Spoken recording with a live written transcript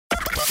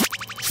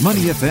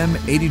Money FM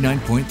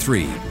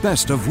 89.3,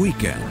 best of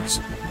weekends.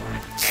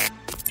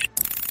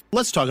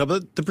 Let's talk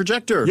about the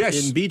projector.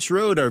 Yes. In Beach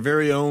Road, our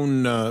very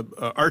own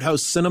Art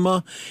House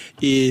Cinema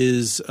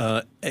is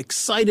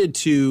excited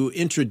to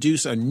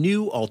introduce a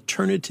new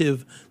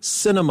alternative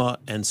cinema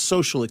and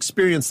social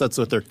experience. That's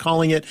what they're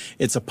calling it.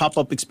 It's a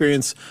pop-up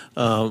experience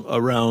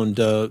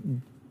around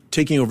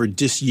taking over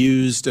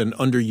disused and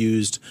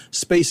underused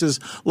spaces.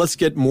 Let's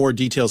get more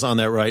details on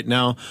that right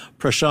now.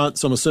 Prashant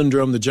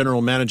Somasundram, the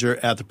general manager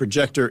at the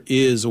projector,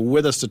 is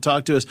with us to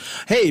talk to us.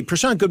 Hey,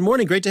 Prashant, good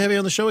morning. Great to have you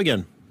on the show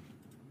again.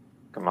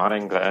 Good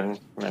morning, Glenn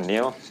and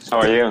Neil. How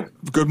are you?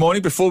 Good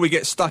morning. Before we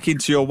get stuck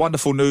into your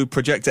wonderful new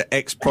Projector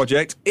X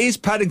project, is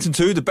Paddington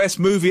 2 the best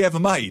movie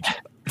ever made?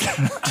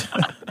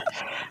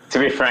 To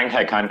be frank,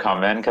 I can't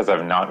comment because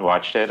I've not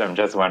watched it. I'm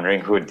just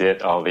wondering who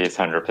did all these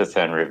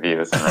 100%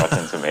 reviews on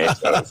Rotten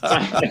Tomatoes.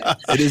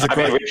 It is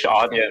which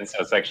audience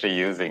was actually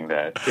using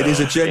that? It is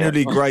a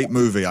genuinely great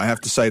movie. I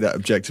have to say that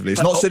objectively.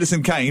 It's not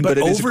Citizen Kane, but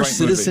it is a great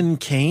Citizen movie.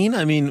 Kane?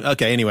 I mean,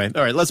 okay, anyway.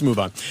 All right, let's move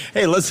on.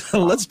 Hey, let's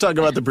talk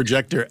about the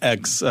Projector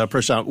X,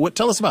 Prashant.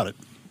 Tell us about it.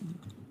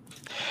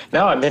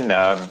 No, I mean,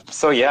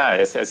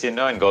 as you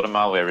know, in Golden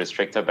Mile, we're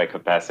restricted by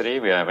capacity.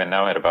 We're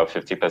now at about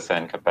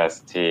 50%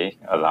 capacity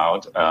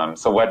allowed.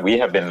 So what we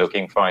have been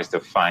looking for is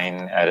to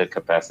find added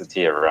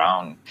capacity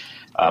around,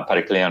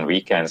 particularly on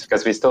weekends,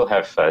 because we still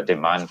have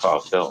demand for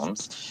our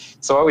films.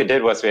 So what we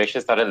did was we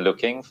actually started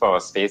looking for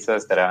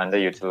spaces that are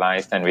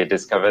underutilized, and we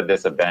discovered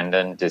this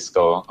abandoned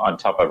disco on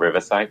top of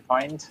Riverside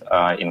Point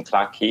in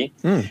Clarke Quay,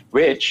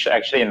 which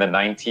actually in the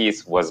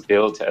 90s was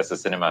built as a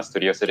cinema,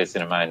 Studio City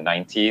Cinema in the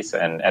 90s,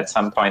 and at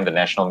some point the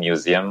National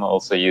Museum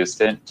also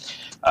used it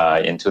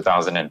in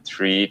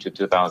 2003 to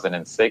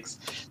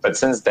 2006. But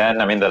since then,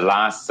 I mean, the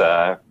last...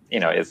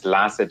 its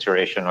last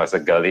iteration was a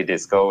girly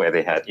disco where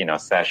they had,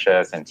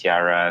 sashes and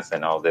tiaras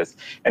and all this.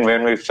 And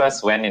when we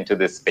first went into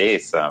this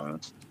space,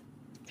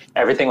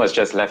 everything was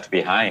just left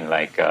behind,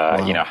 like,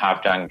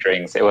 half-drunk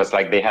drinks. It was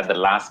like they had the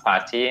last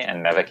party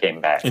and never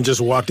came back. And just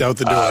walked out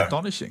the door.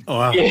 Astonishing. Oh,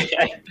 wow.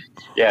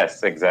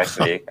 Yes,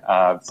 exactly.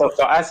 So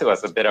for us, it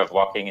was a bit of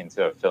walking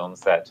into a film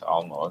set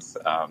almost.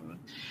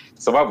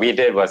 So what we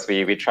did was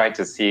we tried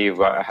to see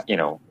what,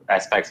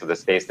 aspects of the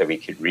space that we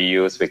could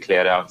reuse. We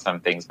cleared out some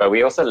things, but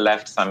we also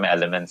left some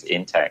elements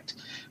intact.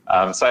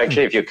 So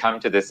actually, if you come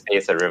to this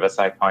space at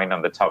Riverside Point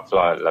on the top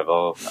floor at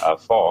level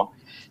 4,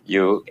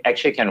 you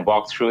actually can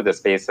walk through the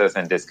spaces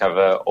and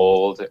discover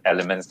old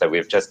elements that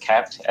we've just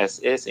kept as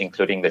is,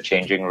 including the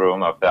changing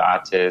room of the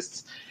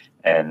artists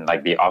and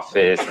like the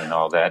office and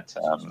all that.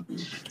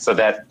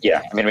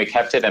 We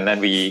kept it, and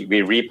then we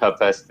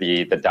repurposed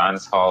the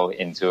dance hall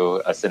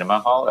into a cinema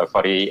hall, a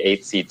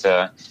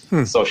 48-seater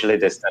socially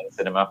distant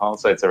cinema hall.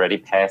 So it's already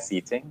pair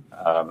seating.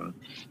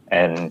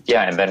 And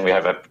then we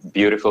have a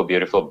beautiful,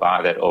 beautiful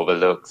bar that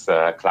overlooks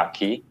Clarke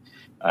Quay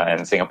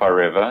and Singapore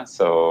River,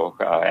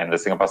 and the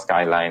Singapore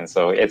skyline.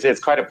 So it's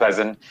quite a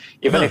pleasant,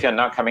 even if you're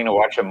not coming to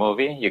watch a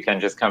movie, you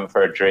can just come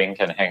for a drink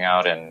and hang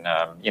out and,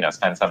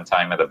 spend some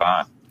time at the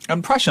bar.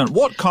 And Prashant,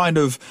 what kind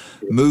of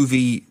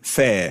movie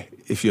fare,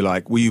 if you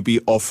like, will you be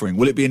offering?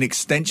 Will it be an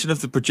extension of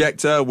the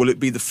projector? Will it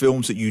be the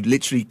films that you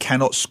literally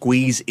cannot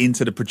squeeze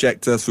into the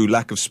projector through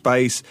lack of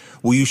space?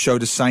 Will you show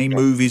the same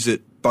movies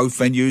at both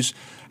venues?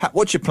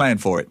 What's your plan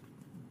for it?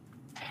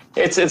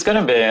 It's going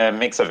to be a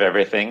mix of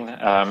everything.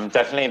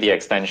 Definitely the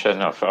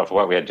extension of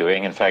what we're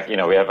doing. In fact,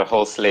 we have a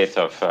whole slate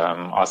of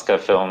Oscar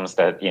films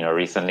that,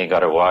 recently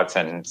got awards.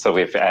 And so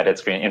we've added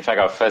screening. In fact,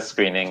 our first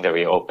screening that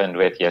we opened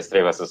with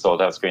yesterday was a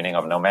sold-out screening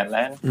of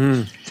Nomadland.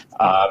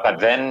 But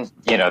then,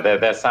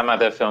 there's some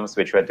other films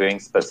which we're doing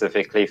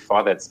specifically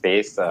for that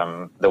space.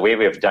 The way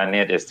we've done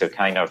it is to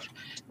kind of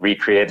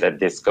recreate the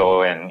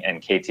disco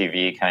and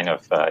KTV kind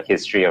of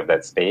history of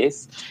that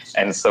space.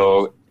 And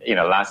so,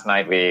 last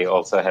night we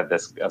also had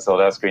this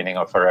sold-out screening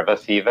of Forever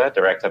Fever,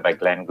 directed by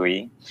Glenn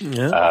Gui.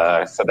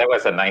 Yeah. So that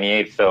was a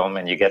 98 film,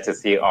 and you get to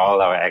see all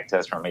our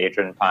actors from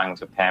Adrian Pang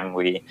to Pam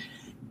Wee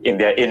in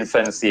their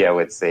infancy, I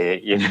would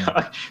say.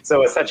 So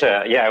it was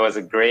it was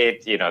a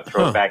great,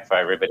 throwback for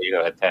everybody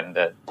who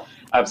attended.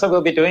 So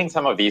we'll be doing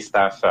some of these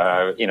stuff,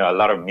 a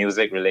lot of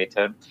music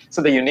related.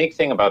 So the unique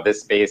thing about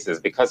this space is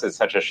because it's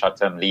such a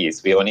short-term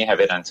lease, we only have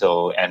it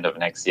until end of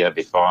next year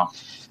before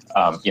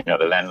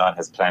the landlord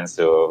has plans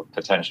to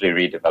potentially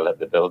redevelop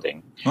the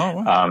building. Oh,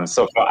 wow.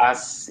 So for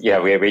us,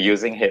 we're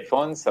using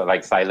headphones, so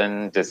like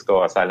silent disco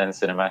or silent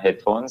cinema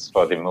headphones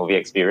for the movie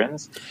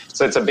experience.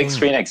 So it's a big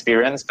screen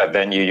experience, but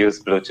then you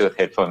use Bluetooth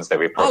headphones that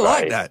we provide. I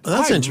like that.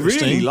 That's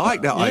interesting. I really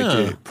like that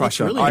idea,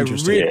 Prashant. Really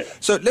interesting.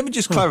 So let me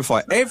just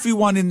clarify.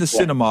 Everyone in the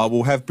cinema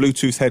will have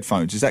Bluetooth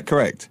headphones. Is that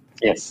correct?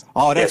 Yes.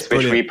 Oh, that's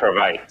brilliant. Which we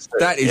provide. So,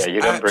 that is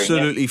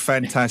absolutely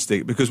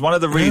fantastic, because one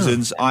of the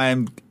reasons I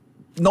am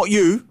not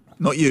you,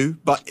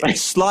 but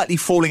slightly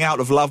falling out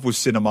of love with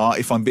cinema,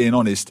 if I'm being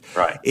honest.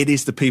 Right. It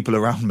is the people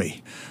around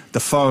me. The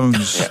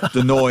phones,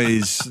 the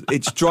noise,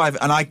 it's driving.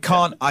 And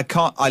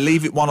I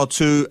leave it one or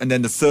two, and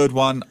then the third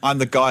one, I'm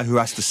the guy who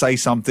has to say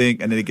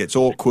something, and then it gets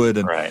awkward.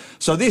 And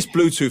so this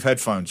Bluetooth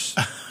headphones,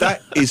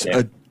 that is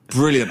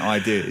brilliant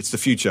idea. It's the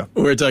future.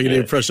 We're talking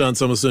to Prashant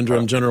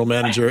Somasundram, General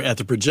Manager at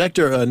The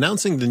Projector,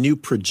 announcing the new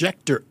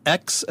Projector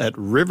X at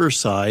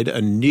Riverside,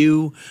 a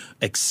new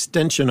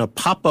extension, a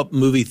pop-up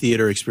movie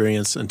theater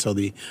experience until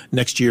the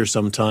next year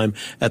sometime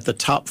at the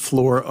top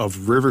floor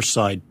of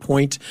Riverside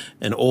Point,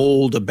 an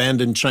old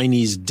abandoned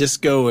Chinese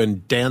disco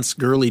and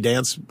girly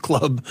dance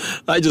club.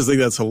 I just think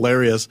that's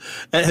hilarious.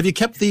 Have you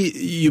kept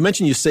you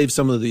mentioned you saved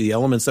some of the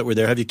elements that were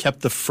there. Have you kept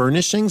the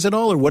furnishings at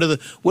all, or what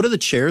do the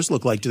chairs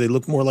look like? Do they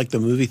look more like the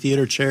movie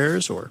theater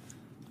chairs, or?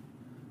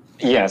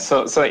 Yeah,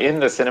 so in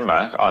the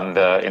cinema,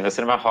 in the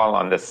cinema hall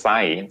on the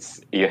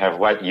sides, you have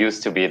what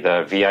used to be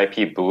the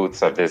VIP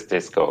booths of this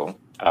disco.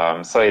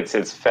 So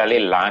it's fairly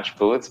large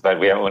booths, but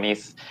we are only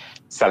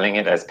selling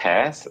it as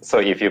pairs. So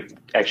if you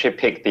actually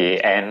pick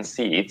the end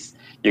seats,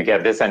 you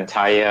get this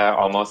entire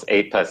almost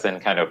 8-person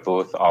kind of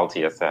booth all to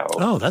yourself.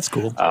 Oh, that's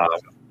cool.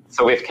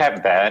 So we've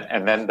kept that,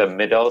 and then the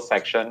middle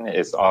section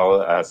is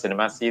all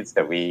cinema seats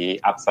that we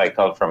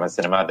upcycled from a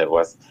cinema that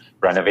was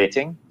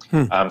renovating.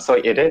 So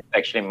it is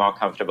actually more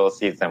comfortable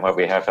seats than what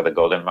we have at the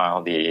Golden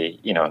Mile, not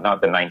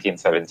the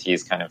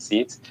 1970s kind of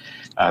seats.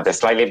 They're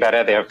slightly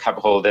better. They have cup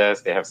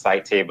holders. They have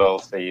side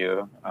tables for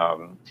you.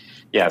 So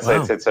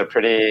it's a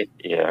pretty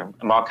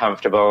more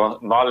comfortable,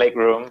 more leg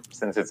room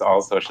since it's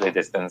all socially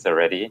distanced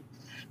already.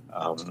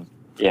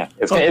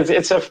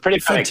 It's a pretty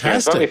fun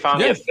experience. What we found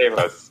yesterday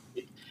was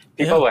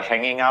people were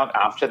hanging out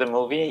after the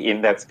movie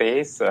in that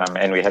space,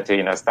 and we had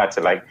to, start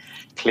to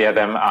clear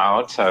them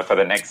out for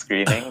the next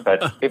screening.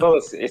 But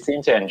people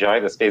seem to enjoy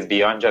the space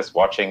beyond just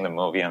watching the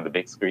movie on the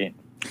big screen.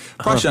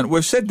 Prashant,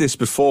 we've said this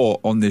before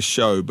on this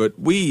show, but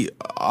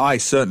I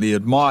certainly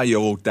admire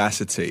your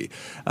audacity.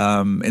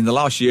 In the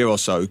last year or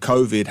so,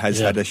 COVID has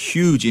had a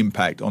huge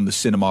impact on the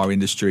cinema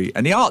industry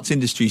and the arts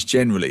industries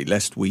generally,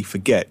 lest we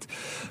forget.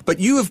 But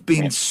you have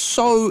been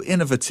so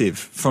innovative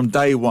from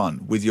day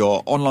one with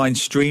your online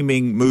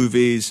streaming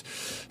movies,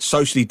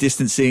 socially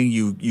distancing.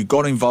 You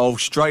got involved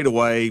straight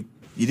away.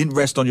 You didn't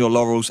rest on your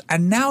laurels.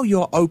 And now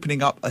you're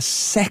opening up a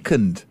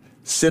second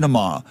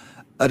cinema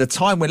at a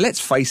time when, let's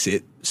face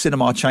it,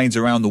 cinema chains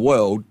around the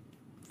world,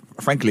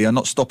 frankly, are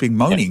not stopping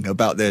moaning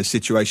about their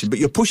situation. But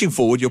you're pushing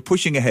forward, you're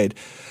pushing ahead.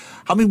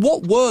 I mean,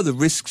 what were the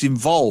risks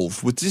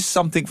involved? Was this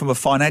something from a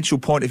financial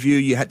point of view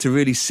you had to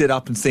really sit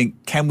up and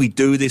think, can we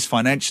do this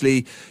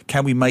financially?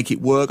 Can we make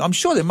it work? I'm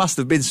sure there must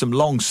have been some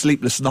long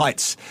sleepless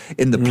nights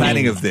in the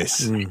planning of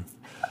this.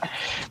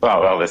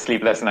 Well, the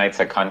sleepless nights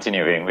are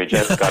continuing. We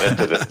just got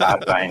into the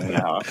start line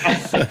now.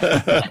 So,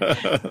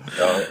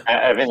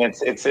 I mean,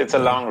 it's a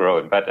long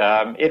road, but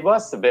it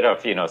was a bit of,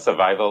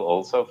 survival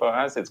also for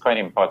us. It's quite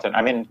important.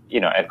 I mean,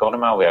 at Golden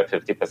Mile, we have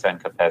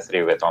 50%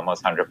 capacity with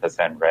almost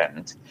 100%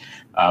 rent.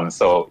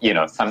 So,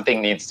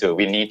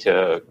 we need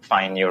to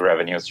find new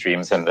revenue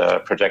streams, and the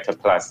Projector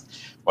Plus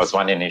was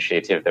one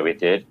initiative that we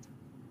did.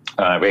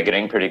 We're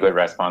getting pretty good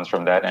response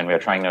from that, and we're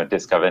trying to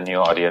discover new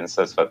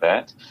audiences for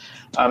that.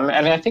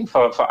 And I think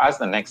for us,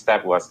 the next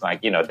step was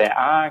there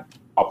are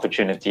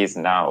opportunities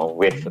now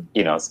with,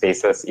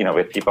 spaces,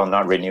 with people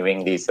not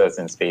renewing leases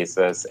in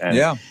spaces.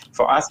 And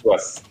for us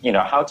was,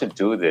 how to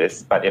do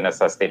this, but in a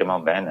sustainable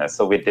manner.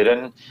 So we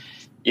didn't,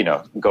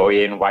 go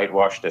in,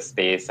 whitewash the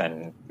space.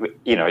 And,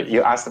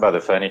 you asked about the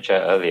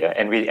furniture earlier,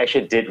 and we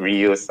actually did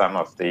reuse some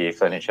of the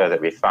furniture that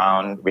we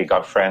found. We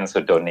got friends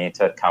who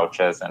donated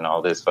couches and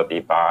all this for the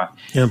bar.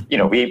 Yeah.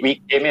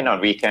 We came in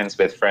on weekends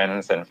with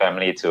friends and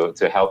family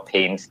to help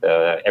paint.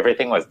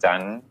 Everything was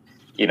done,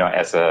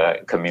 as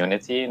a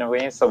community in a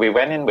way. So we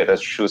went in with a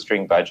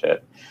shoestring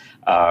budget.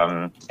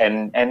 And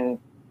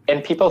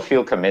people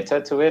feel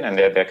committed to it, and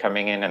they're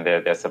coming in and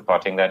they're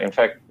supporting that. In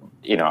fact,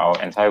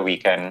 our entire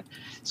weekend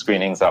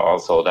screenings are all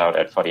sold out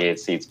at 48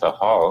 seats per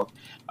hall,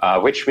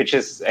 which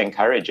is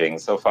encouraging.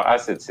 So for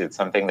us, it's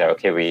something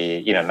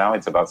that, now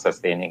it's about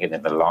sustaining it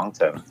in the long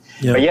term.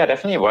 Yeah. But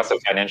definitely it was a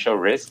financial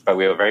risk, but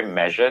we were very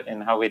measured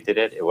in how we did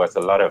it. It was a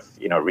lot of,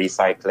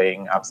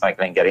 recycling,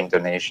 upcycling, getting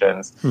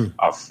donations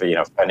of,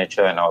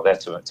 furniture and all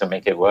that to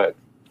make it work.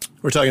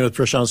 We're talking with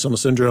Prashant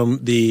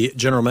Somasundram, the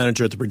general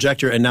manager at The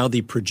Projector, and now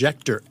the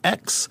Projector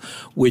X,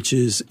 which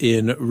is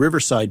in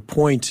Riverside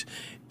Point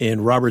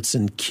in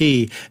Robertson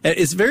Key. And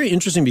it's very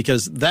interesting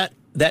because that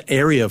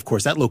area, of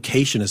course, that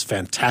location is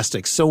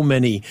fantastic. So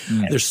many,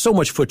 there's so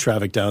much foot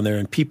traffic down there,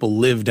 and people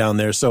live down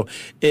there. So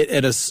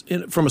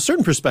from a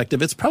certain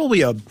perspective, it's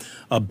probably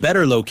a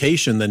better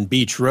location than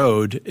Beach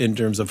Road in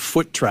terms of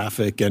foot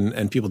traffic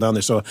and people down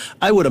there. So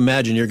I would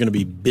imagine you're going to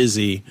be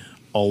busy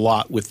a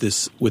lot with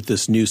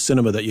this new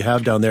cinema that you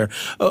have down there.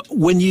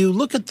 When you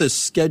look at the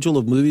schedule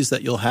of movies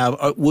that you'll have,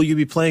 will you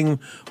be playing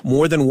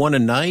more than one a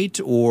night,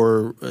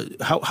 or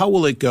how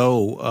will it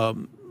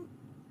go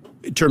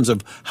in terms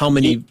of how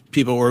many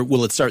people, or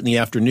will it start in the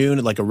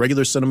afternoon like a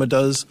regular cinema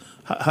does?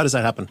 How does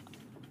that happen?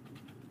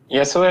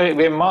 Yeah, so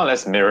we're more or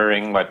less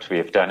mirroring what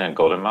we've done in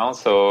Golden Mile.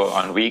 So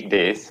on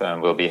weekdays,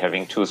 we'll be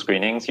having 2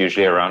 screenings,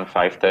 usually around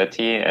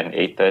 5:30 and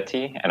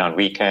 8:30. And on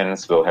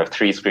weekends, we'll have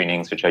 3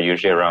 screenings, which are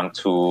usually around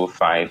 2,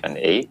 5, and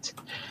 8.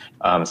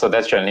 So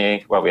that's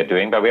generally what we're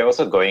doing, but we're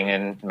also going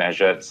in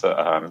measured.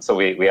 So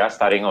we are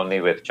starting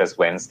only with just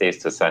Wednesdays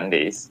to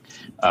Sundays.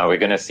 We're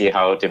going to see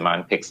how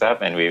demand picks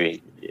up, and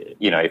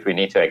if we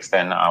need to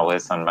extend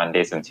hours on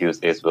Mondays and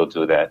Tuesdays, we'll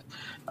do that.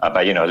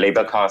 But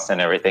labor costs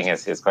and everything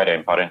is quite an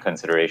important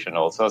consideration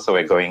also. So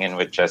we're going in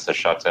with just a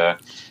shorter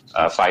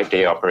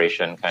 5-day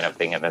operation kind of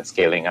thing, and then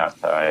scaling up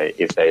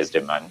if there is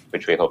demand,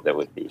 which we hope there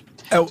would be.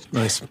 Oh,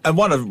 nice. And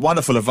one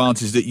wonderful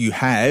advantage that you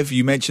have,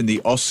 you mentioned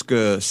the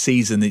Oscar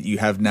season that you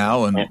have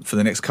now and for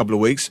the next couple of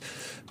weeks.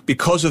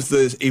 Because of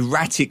the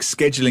erratic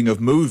scheduling of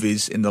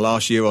movies in the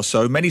last year or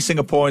so, many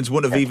Singaporeans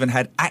wouldn't have even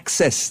had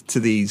access to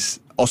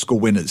these Oscar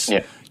winners.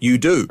 Yeah. You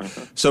do.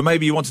 Mm-hmm. So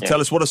maybe you want to tell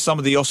us, what are some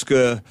of the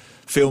Oscar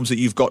films that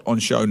you've got on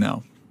show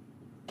now?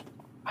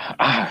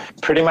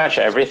 Pretty much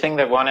everything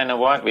that won an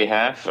award we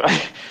have.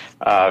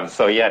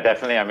 So yeah,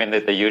 definitely. I mean,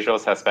 the usual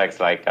suspects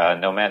like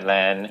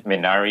Nomadland,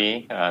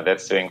 Minari,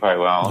 that's doing quite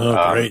well.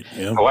 Oh, great.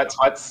 Yeah.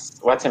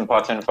 What's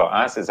important for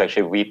us is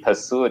actually we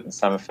pursued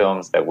some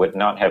films that would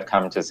not have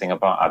come to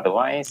Singapore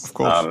otherwise. Of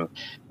course.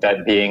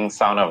 That being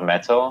Sound of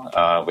Metal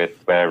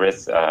with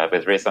Riz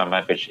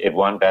Ahmed, which it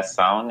won Best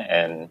Sound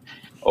and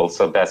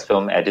also Best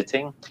Film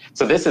Editing.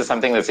 So this is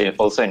something that's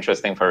also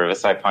interesting for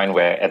Riverside Point,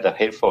 where at the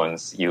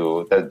headphones,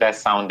 the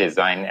best sound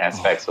design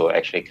aspects will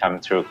actually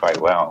come through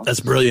quite well. That's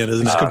brilliant,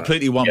 isn't it? It's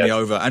completely won me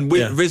over. And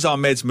Riz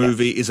Ahmed's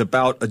movie is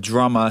about a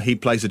drummer. He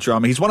plays a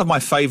drummer. He's one of my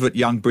favourite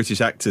young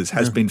British actors,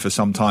 has been for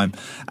some time.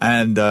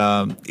 And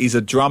he's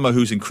a drummer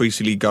who's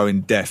increasingly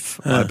going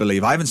deaf, I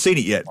believe. I haven't seen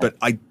it yet, but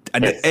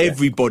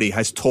everybody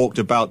has talked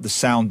about the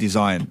sound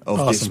design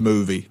of this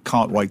movie.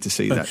 Can't wait to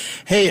see that.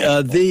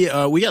 Hey,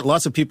 we got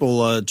lots of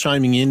people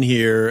chiming in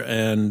here,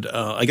 and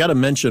I got to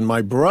mention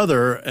my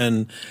brother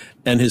and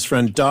his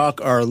friend Doc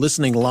are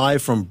listening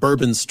live from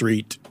Bourbon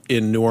Street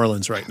in New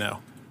Orleans right now.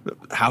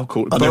 How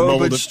cool.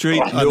 Bourbon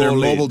Street, on their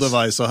mobile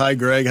device. So hi,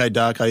 Greg. Hi,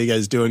 Doc. How you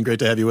guys doing? Great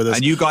to have you with us.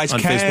 And you guys on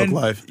Facebook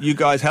Live.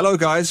 Hello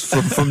guys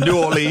from New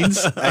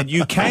Orleans. And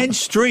you can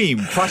stream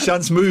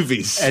Prashant's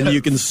movies. And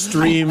you can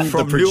stream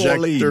the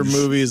projector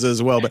movies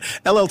as well. But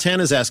LL Tan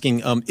is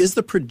asking, is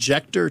the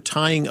projector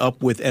tying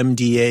up with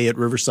MDA at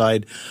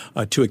Riverside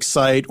to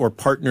excite or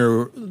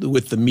partner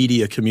with the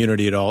media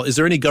community at all? Is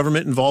there any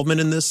government involvement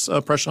in this,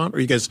 Prashant, or are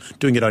you guys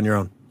doing it on your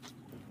own?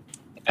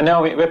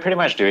 No, we're pretty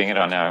much doing it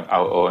on our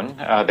own.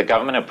 The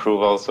government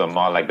approvals were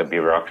more like the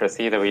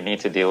bureaucracy that we need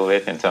to deal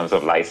with in terms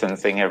of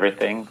licensing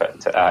everything,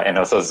 but and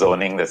also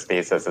zoning the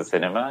space as a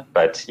cinema.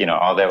 But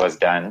all that was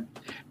done.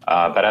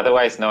 But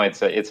otherwise, no,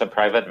 it's a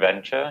private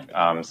venture,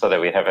 so that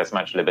we have as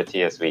much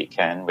liberty as we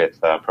can with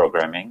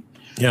programming.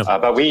 Yeah.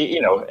 But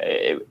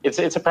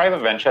it's a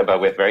private venture, but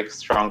with very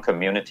strong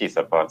community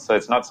support. So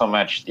it's not so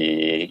much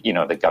the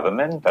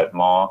government, but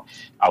more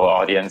our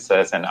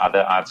audiences and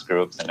other arts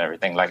groups and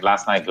everything. Like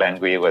last night, Glenn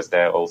Gui was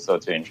there also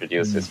to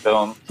introduce his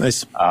film.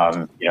 Nice.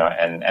 And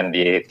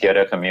the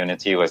theater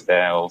community was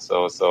there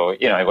also. So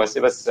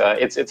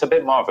it's a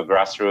bit more of a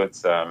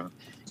grassroots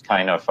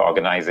kind of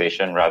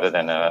organization rather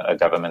than a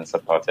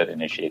government-supported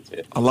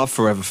initiative. I love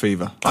Forever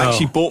Fever. I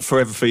actually bought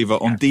Forever Fever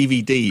on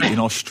DVD in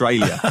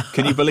Australia.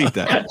 Can you believe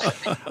that?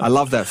 I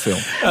love that film.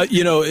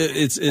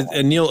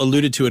 And Neil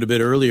alluded to it a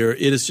bit earlier.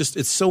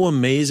 It's so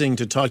amazing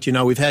to talk to you.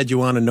 Now, we've had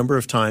you on a number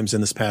of times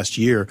in this past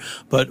year,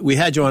 but we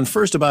had you on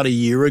first about a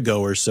year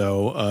ago or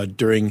so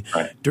during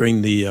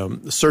the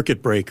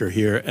circuit breaker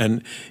here,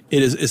 and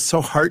it's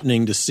so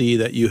heartening to see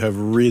that you have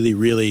really,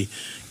 really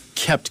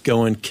kept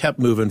going, kept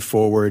moving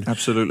forward.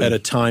 Absolutely. At a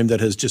time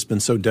that has just been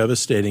so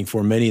devastating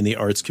for many in the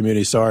arts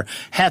community. So our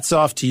hats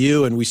off to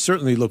you, and we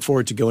certainly look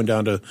forward to going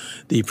down to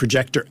the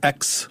Projector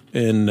X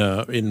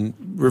in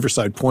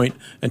Riverside Point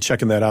and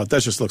checking that out.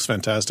 That just looks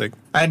fantastic.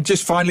 And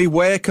just finally,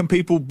 where can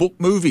people book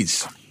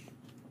movies?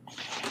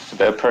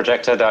 The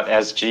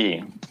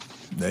projector.sg.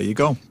 There you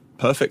go.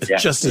 Perfect.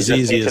 It's just as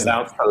easy as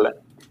that.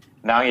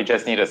 Now you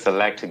just need to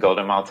select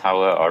Golden Mile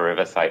Tower or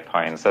Riverside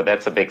Point. So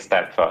that's a big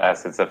step for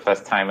us. It's the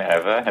first time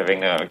ever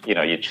having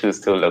you choose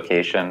two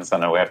locations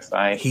on a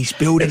website. He's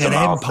building an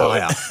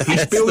empire.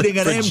 He's building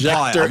an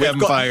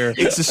empire.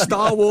 It's a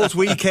Star Wars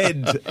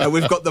weekend, and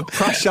we've got the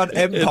Prashant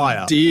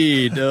Empire.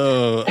 Indeed.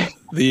 Oh,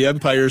 the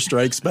Empire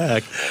Strikes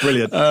Back.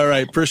 Brilliant. All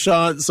right.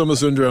 Prashant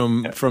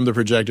Somasundram from The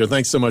Projector.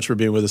 Thanks so much for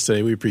being with us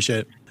today. We appreciate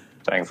it.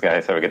 Thanks,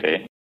 guys. Have a good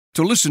day.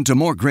 To listen to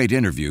more great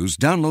interviews,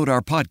 download our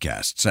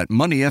podcasts at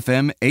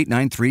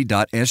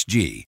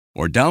moneyfm893.sg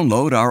or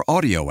download our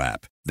audio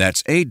app.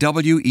 That's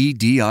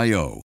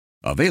AWEDIO.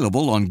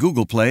 Available on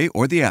Google Play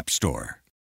or the App Store.